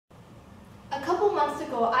couple months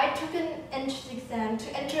ago, I took an entrance exam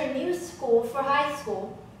to enter a new school for high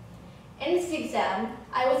school. In this exam,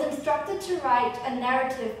 I was instructed to write a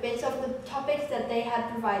narrative based off the topics that they had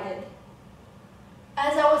provided.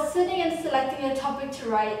 As I was sitting and selecting a topic to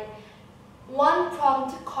write, one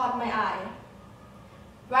prompt caught my eye.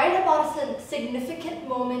 Write about a significant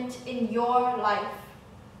moment in your life.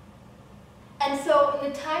 And so,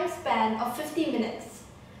 in a time span of 50 minutes,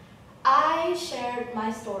 I shared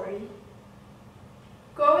my story.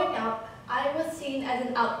 Growing up, I was seen as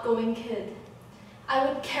an outgoing kid. I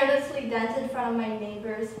would carelessly dance in front of my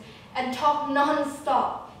neighbors and talk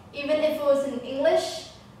non-stop, even if it was in English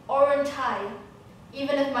or in Thai,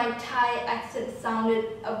 even if my Thai accent sounded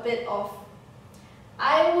a bit off.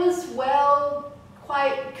 I was, well,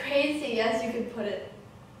 quite crazy, as you could put it.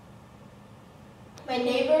 My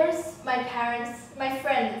neighbors, my parents, my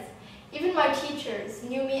friends, even my teachers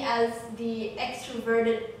knew me as the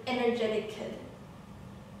extroverted, energetic kid.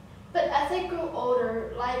 But as I grew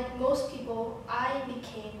older, like most people, I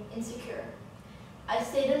became insecure. I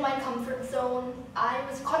stayed in my comfort zone, I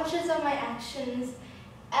was conscious of my actions,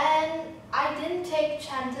 and I didn't take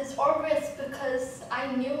chances or risks because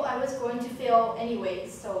I knew I was going to fail anyway,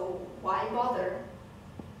 so why bother?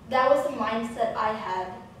 That was the mindset I had.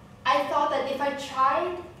 I thought that if I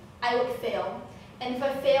tried, I would fail. And if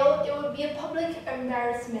I failed, it would be a public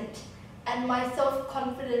embarrassment, and my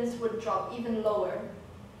self-confidence would drop even lower.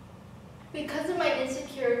 Because of my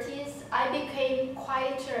insecurities, I became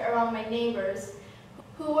quieter around my neighbors,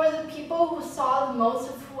 who were the people who saw the most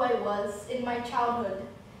of who I was in my childhood.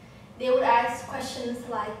 They would ask questions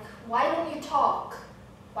like, why don't you talk?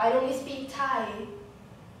 Why don't you speak Thai?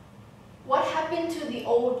 What happened to the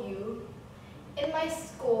old you? In my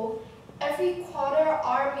school, every quarter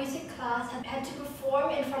our music class had to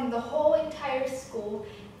perform in front of the whole entire school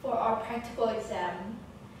for our practical exam.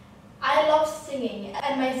 I loved singing,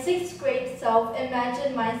 and my 6th grade self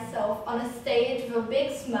imagined myself on a stage with a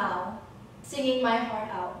big smile, singing my heart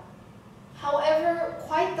out. However,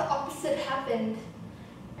 quite the opposite happened.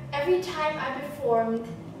 Every time I performed,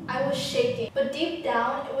 I was shaking, but deep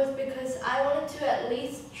down it was because I wanted to at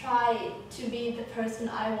least try to be the person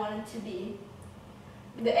I wanted to be.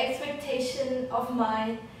 The expectation of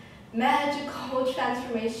my magical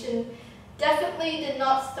transformation definitely did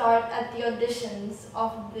not start at the auditions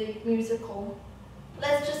of the musical.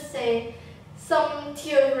 Let's just say some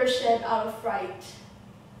tears were shed out of fright.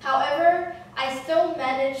 However, I still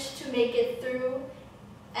managed to make it through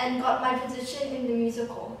and got my position in the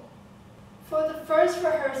musical. For the first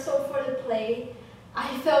rehearsal for the play,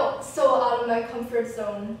 I felt so out of my comfort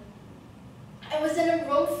zone. I was in a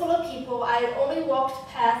room full of people I had only walked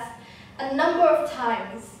past a number of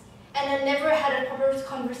times, and I never had a proper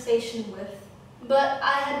conversation with. But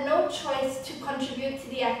I had no choice to contribute to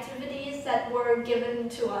the activities that were given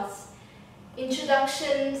to us.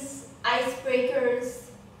 Introductions, icebreakers.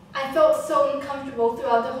 I felt so uncomfortable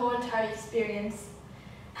throughout the whole entire experience.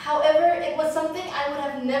 However, it was something I would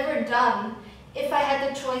have never done if I had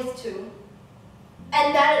the choice to.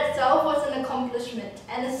 And that itself was an accomplishment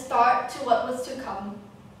and a start to what was to come.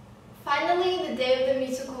 Finally, the day of the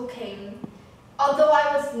musical came. Although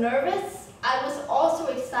I was nervous, I was also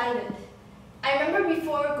excited. I remember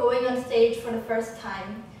before going on stage for the first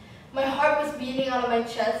time, my heart was beating out of my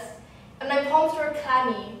chest and my palms were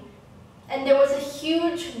clammy, and there was a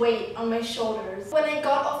huge weight on my shoulders. When I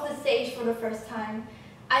got off the stage for the first time,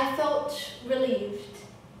 I felt relieved.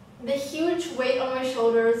 The huge weight on my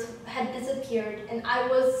shoulders had disappeared and I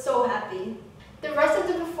was so happy. The rest of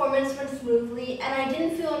the performance went smoothly and I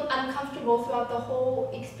didn't feel uncomfortable throughout the whole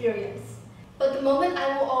experience. But the moment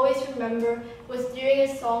I will always remember was during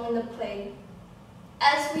a song in the play.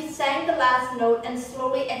 As we sang the last note and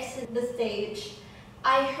slowly exited the stage,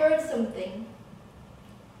 I heard something.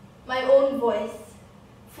 My own voice.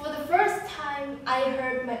 For the first time, I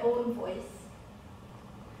heard my own voice.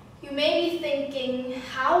 You may be thinking,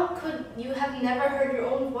 how could you have never heard your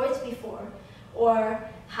own voice before? Or,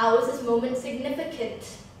 how is this moment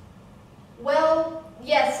significant? Well,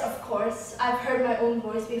 yes, of course, I've heard my own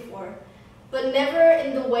voice before, but never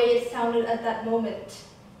in the way it sounded at that moment.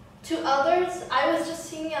 To others, I was just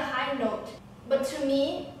singing a high note, but to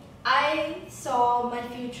me, I saw my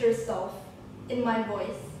future self in my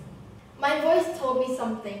voice. My voice told me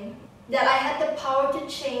something, that I had the power to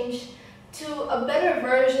change to a better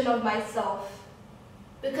version of myself,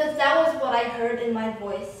 because that was what I heard in my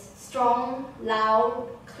voice. Strong, loud,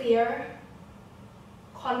 clear,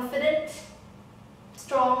 confident.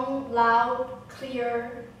 Strong, loud,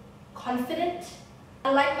 clear, confident.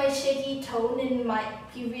 Unlike my shaky tone in my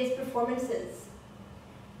previous performances.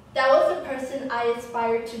 That was the person I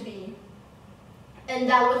aspired to be. And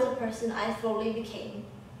that was the person I slowly became.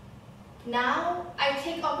 Now, I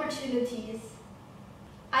take opportunities.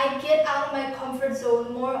 I get out of my comfort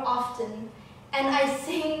zone more often, and I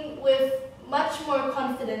sing with much more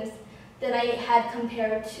confidence than I had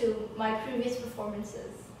compared to my previous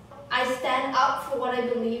performances. I stand up for what I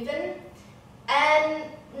believe in, and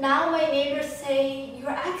now my neighbors say,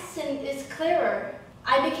 "Your accent is clearer."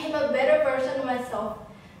 I became a better version of myself,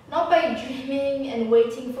 not by dreaming and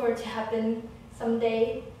waiting for it to happen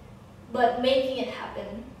someday, but making it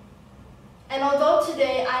happen. And although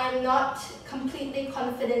today I am not completely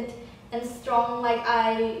confident and strong like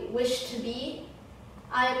I wish to be,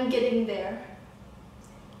 I am getting there.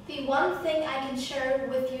 The one thing I can share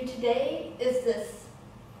with you today is this.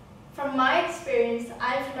 From my experience,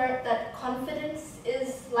 I've learned that confidence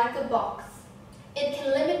is like a box. It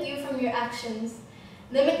can limit you from your actions,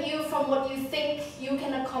 limit you from what you think you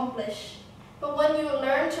can accomplish. But when you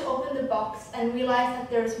learn to open the box and realize that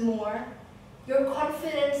there's more, your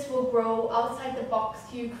confidence will grow outside the box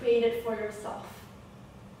you created for yourself.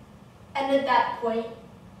 And at that point,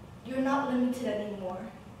 you're not limited anymore.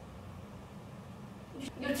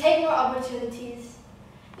 You take more opportunities.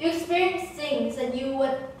 You experience things that you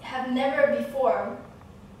would have never before.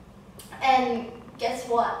 And guess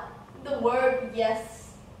what? The word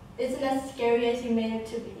yes isn't as scary as you made it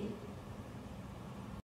to be.